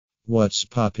What's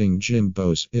popping,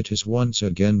 Jimbos? It is once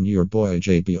again your boy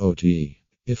JBOT.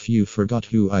 If you forgot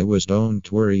who I was,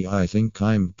 don't worry, I think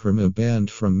I'm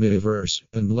perma-banned from Miiverse,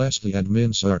 unless the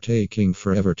admins are taking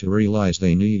forever to realize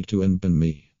they need to unban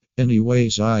me.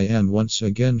 Anyways, I am once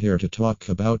again here to talk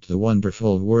about the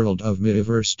wonderful world of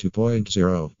Miiverse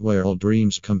 2.0, where all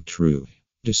dreams come true.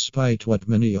 Despite what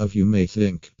many of you may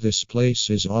think, this place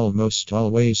is almost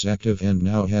always active and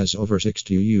now has over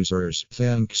 60 users,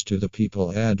 thanks to the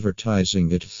people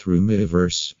advertising it through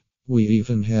Miiverse. We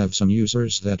even have some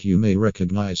users that you may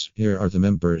recognize. Here are the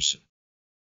members.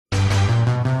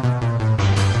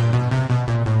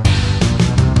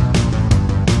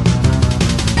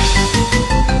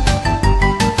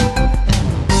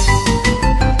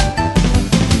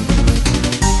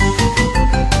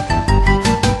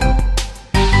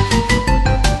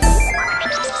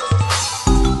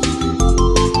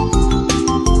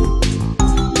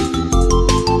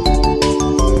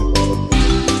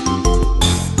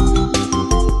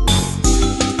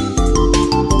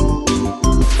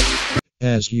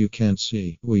 As you can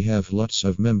see, we have lots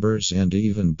of members and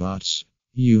even bots.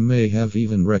 You may have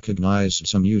even recognized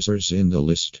some users in the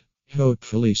list.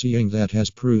 Hopefully seeing that has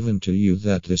proven to you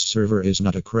that this server is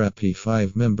not a crappy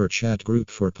 5-member chat group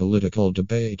for political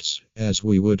debates, as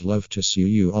we would love to see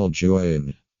you all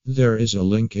join. There is a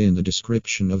link in the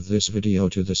description of this video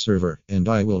to the server, and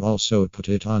I will also put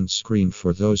it on screen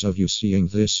for those of you seeing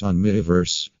this on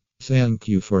Miiverse. Thank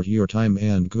you for your time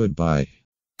and goodbye.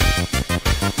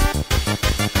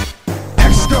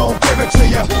 X gon' give it to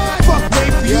ya. Fuck,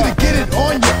 wait for you to get it.